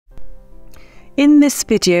In this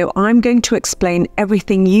video, I'm going to explain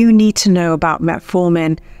everything you need to know about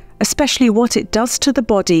metformin, especially what it does to the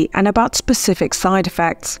body and about specific side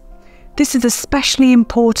effects. This is especially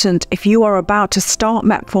important if you are about to start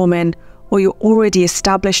metformin or you're already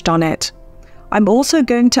established on it. I'm also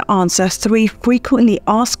going to answer 3 frequently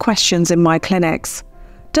asked questions in my clinics.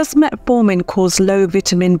 Does metformin cause low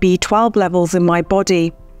vitamin B12 levels in my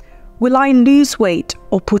body? Will I lose weight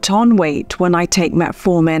or put on weight when I take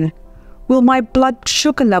metformin? Will my blood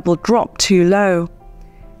sugar level drop too low?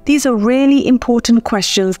 These are really important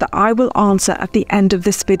questions that I will answer at the end of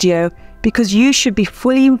this video because you should be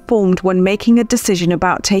fully informed when making a decision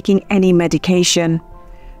about taking any medication.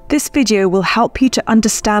 This video will help you to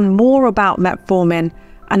understand more about metformin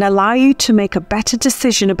and allow you to make a better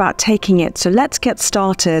decision about taking it. So let's get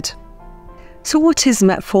started. So what is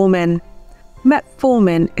metformin?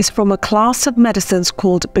 Metformin is from a class of medicines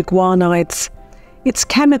called biguanides. Its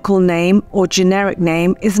chemical name or generic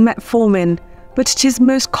name is metformin, but it is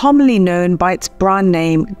most commonly known by its brand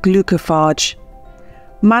name, Glucophage.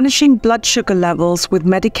 Managing blood sugar levels with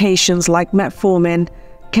medications like metformin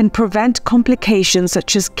can prevent complications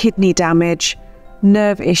such as kidney damage,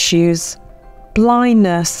 nerve issues,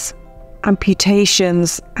 blindness,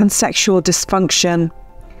 amputations, and sexual dysfunction.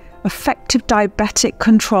 Effective diabetic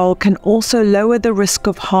control can also lower the risk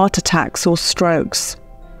of heart attacks or strokes.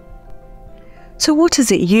 So what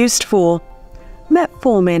is it used for?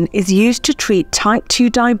 Metformin is used to treat type 2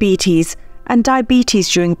 diabetes and diabetes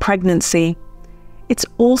during pregnancy. It's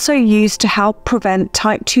also used to help prevent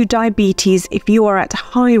type 2 diabetes if you are at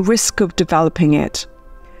high risk of developing it.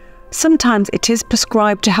 Sometimes it is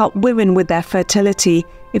prescribed to help women with their fertility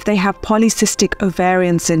if they have polycystic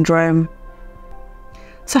ovarian syndrome.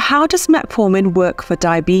 So how does metformin work for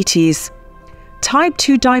diabetes? Type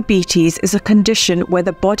 2 diabetes is a condition where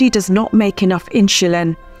the body does not make enough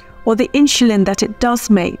insulin, or the insulin that it does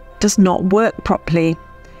make does not work properly.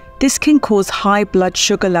 This can cause high blood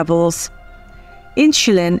sugar levels.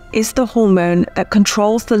 Insulin is the hormone that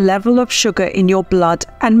controls the level of sugar in your blood,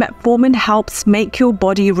 and metformin helps make your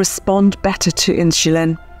body respond better to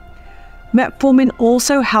insulin. Metformin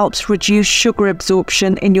also helps reduce sugar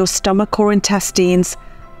absorption in your stomach or intestines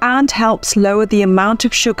and helps lower the amount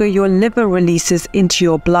of sugar your liver releases into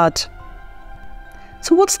your blood.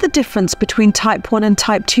 So what's the difference between type 1 and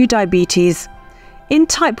type 2 diabetes? In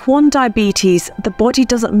type 1 diabetes, the body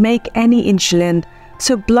doesn't make any insulin,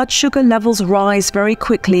 so blood sugar levels rise very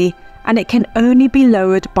quickly and it can only be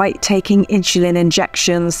lowered by taking insulin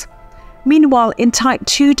injections. Meanwhile, in type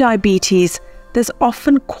 2 diabetes, there's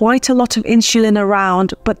often quite a lot of insulin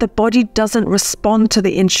around, but the body doesn't respond to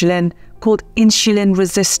the insulin, called insulin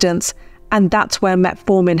resistance, and that's where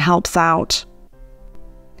metformin helps out.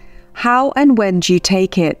 How and when do you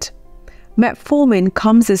take it? Metformin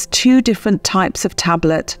comes as 2 different types of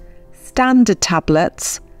tablet: standard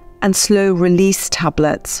tablets and slow-release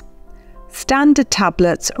tablets. Standard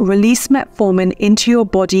tablets release metformin into your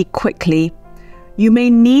body quickly. You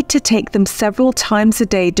may need to take them several times a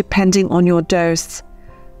day depending on your dose.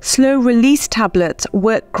 Slow-release tablets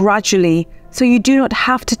work gradually, so you do not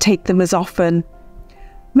have to take them as often.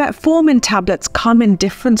 Metformin tablets come in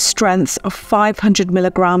different strengths of 500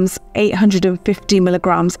 mg, 850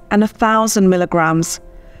 mg, and 1000 mg.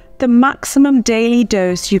 The maximum daily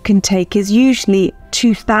dose you can take is usually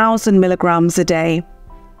 2000 mg a day.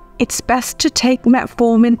 It's best to take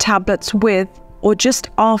metformin tablets with or just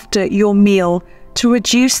after your meal to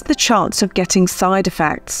reduce the chance of getting side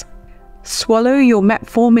effects. Swallow your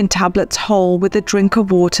metformin tablets whole with a drink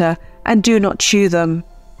of water and do not chew them.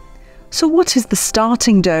 So what is the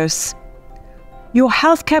starting dose? Your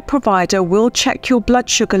healthcare provider will check your blood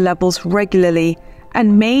sugar levels regularly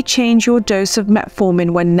and may change your dose of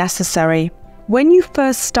metformin when necessary. When you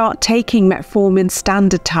first start taking metformin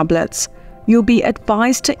standard tablets, you'll be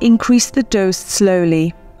advised to increase the dose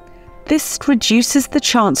slowly. This reduces the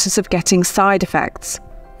chances of getting side effects.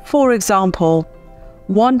 For example,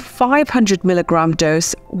 one 500 mg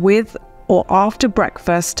dose with or after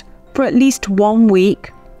breakfast for at least 1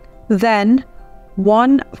 week, then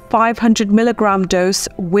one 500 mg dose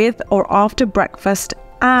with or after breakfast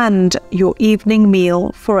and your evening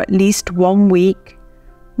meal for at least 1 week,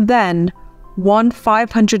 then one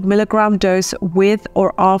 500 mg dose with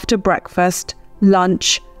or after breakfast,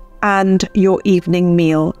 lunch, and your evening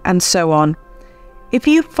meal, and so on. If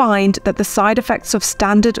you find that the side effects of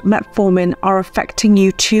standard metformin are affecting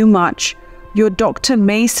you too much, your doctor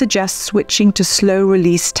may suggest switching to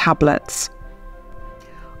slow-release tablets.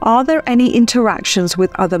 Are there any interactions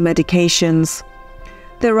with other medications?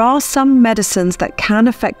 There are some medicines that can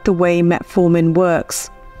affect the way metformin works.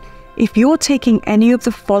 If you're taking any of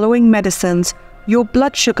the following medicines, Your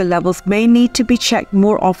blood sugar levels may need to be checked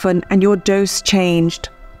more often and your dose changed.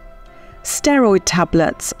 Steroid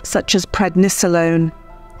tablets such as prednisolone.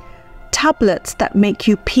 Tablets that make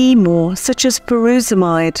you pee more such as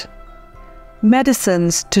furosemide.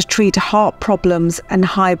 Medicines to treat heart problems and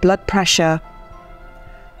high blood pressure.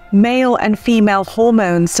 Male and female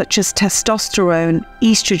hormones such as testosterone,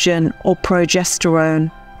 estrogen or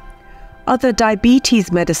progesterone. Other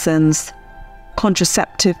diabetes medicines.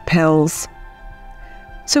 Contraceptive pills.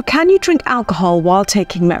 So can you drink alcohol while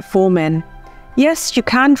taking metformin? Yes, you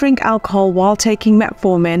can drink alcohol while taking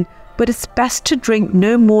metformin, but it's best to drink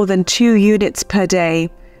no more than 2 units per day.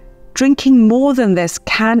 Drinking more than this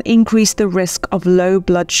can increase the risk of low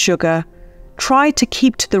blood sugar. Try to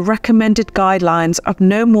keep to the recommended guidelines of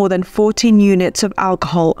no more than 14 units of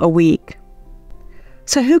alcohol a week.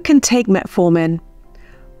 So who can take metformin?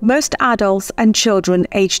 Most adults and children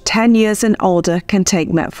aged 10 years and older can take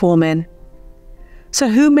metformin. So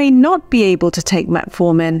who may not be able to take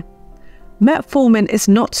metformin? Metformin is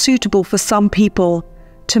not suitable for some people.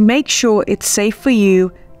 To make sure it's safe for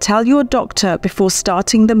you, tell your doctor before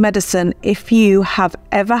starting the medicine if you have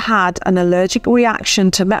ever had an allergic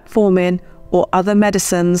reaction to metformin or other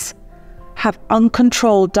medicines, have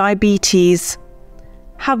uncontrolled diabetes,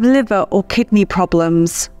 have liver or kidney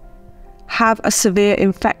problems, have a severe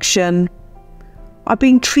infection, are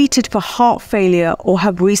being treated for heart failure or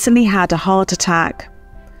have recently had a heart attack,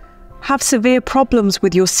 have severe problems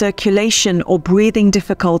with your circulation or breathing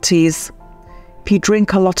difficulties, if you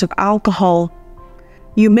drink a lot of alcohol.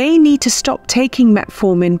 You may need to stop taking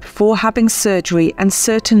metformin before having surgery and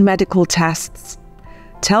certain medical tests.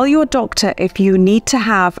 Tell your doctor if you need to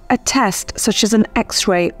have a test such as an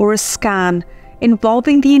X-ray or a scan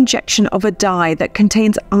involving the injection of a dye that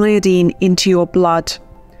contains iodine into your blood,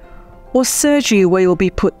 or surgery where you'll be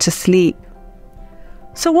put to sleep.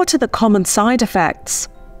 So what are the common side effects?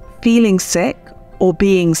 Feeling sick or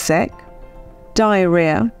being sick,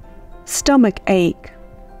 diarrhea, stomach ache,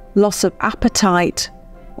 loss of appetite,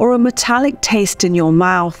 or a metallic taste in your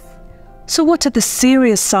mouth. So what are the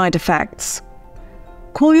serious side effects?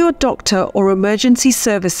 Call your doctor or emergency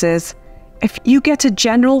services if you get a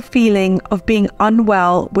general feeling of being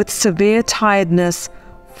unwell with severe tiredness,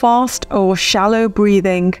 fast or shallow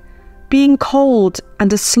breathing, being cold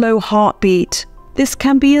and a slow heartbeat. This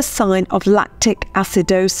can be a sign of lactic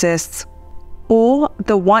acidosis. Or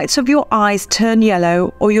the whites of your eyes turn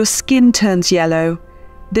yellow or your skin turns yellow.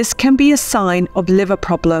 This can be a sign of liver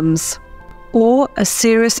problems. Or a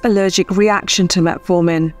serious allergic reaction to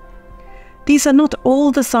metformin. These are not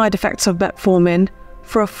all the side effects of metformin.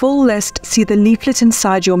 For a full list, see the leaflet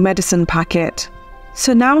inside your medicine packet.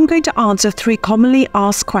 So now I'm going to answer 3 commonly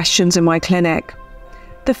asked questions in my clinic.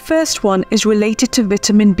 The first one is related to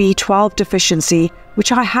vitamin B12 deficiency,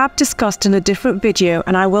 which I have discussed in a different video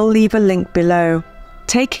and I will leave a link below.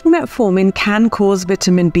 Taking metformin can cause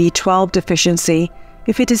vitamin B12 deficiency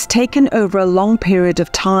if it is taken over a long period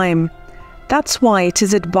of time. That's why it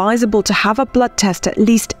is advisable to have a blood test at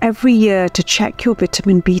least every year to check your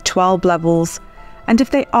vitamin B12 levels. And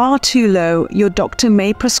if they are too low, your doctor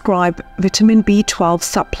may prescribe vitamin B12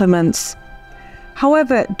 supplements.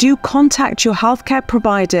 However, do contact your healthcare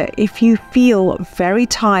provider if you feel very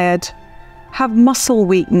tired, have muscle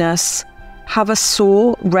weakness, have a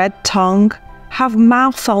sore red tongue, have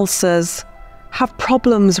mouth ulcers, have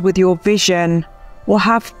problems with your vision, or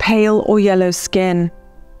have pale or yellow skin.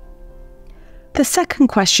 The second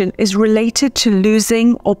question is related to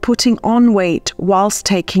losing or putting on weight whilst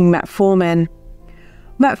taking metformin.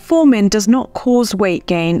 Metformin does not cause weight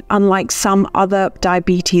gain, unlike some other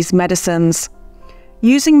diabetes medicines.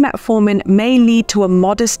 Using metformin may lead to a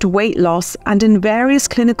modest weight loss, and in various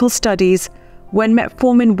clinical studies, when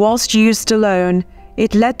metformin was used alone,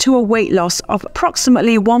 it led to a weight loss of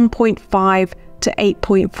approximately 1.5 to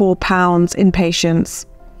 8.4 pounds in patients.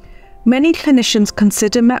 Many clinicians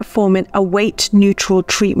consider metformin a weight-neutral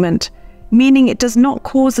treatment, meaning it does not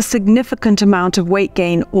cause a significant amount of weight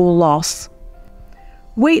gain or loss.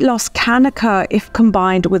 Weight loss can occur if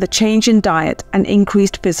combined with a change in diet and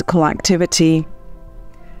increased physical activity.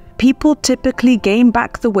 People typically gain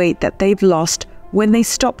back the weight that they've lost when they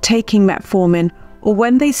stop taking metformin or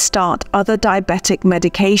when they start other diabetic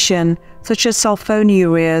medication such as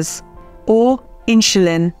sulfonylureas or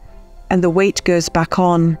insulin, and the weight goes back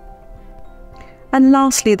on. And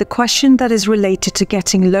lastly, the question that is related to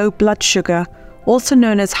getting low blood sugar, also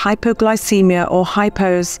known as hypoglycaemia or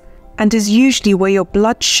hypos, and is usually where your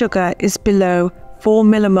blood sugar is below 4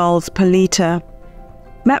 millimoles per litre.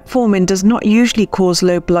 Metformin does not usually cause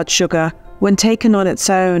low blood sugar when taken on its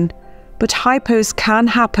own, but hypos can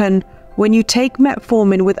happen when you take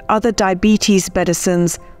metformin with other diabetes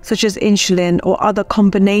medicines, such as insulin or other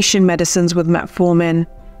combination medicines with metformin.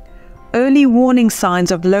 Early warning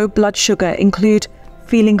signs of low blood sugar include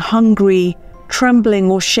feeling hungry,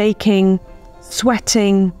 trembling or shaking,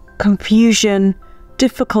 sweating, confusion,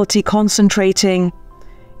 difficulty concentrating.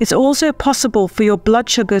 It's also possible for your blood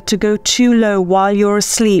sugar to go too low while you're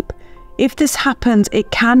asleep. If this happens,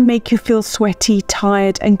 it can make you feel sweaty,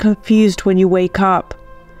 tired, and confused when you wake up.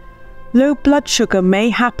 Low blood sugar may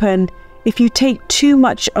happen if you take too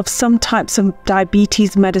much of some types of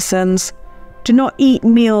diabetes medicines, do not eat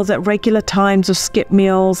meals at regular times or skip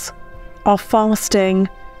meals, are fasting,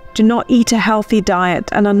 do not eat a healthy diet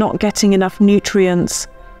and are not getting enough nutrients,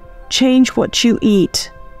 change what you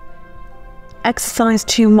eat, exercise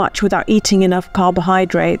too much without eating enough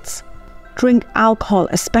carbohydrates, drink alcohol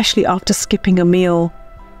especially after skipping a meal,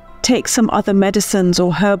 take some other medicines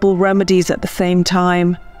or herbal remedies at the same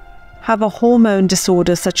time, have a hormone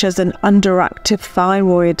disorder such as an underactive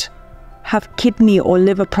thyroid, have kidney or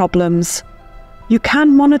liver problems. You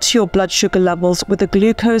can monitor your blood sugar levels with a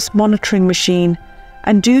glucose monitoring machine,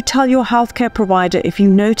 and do tell your healthcare provider if you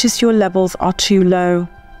notice your levels are too low.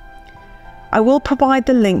 I will provide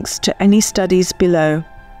the links to any studies below.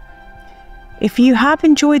 If you have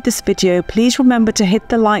enjoyed this video, please remember to hit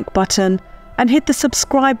the like button and hit the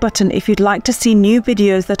subscribe button if you'd like to see new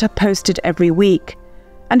videos that are posted every week.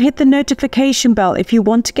 And hit the notification bell if you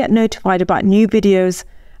want to get notified about new videos.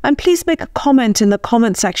 And please make a comment in the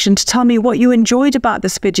comment section to tell me what you enjoyed about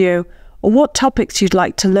this video or what topics you'd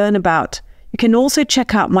like to learn about. You can also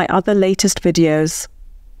check out my other latest videos.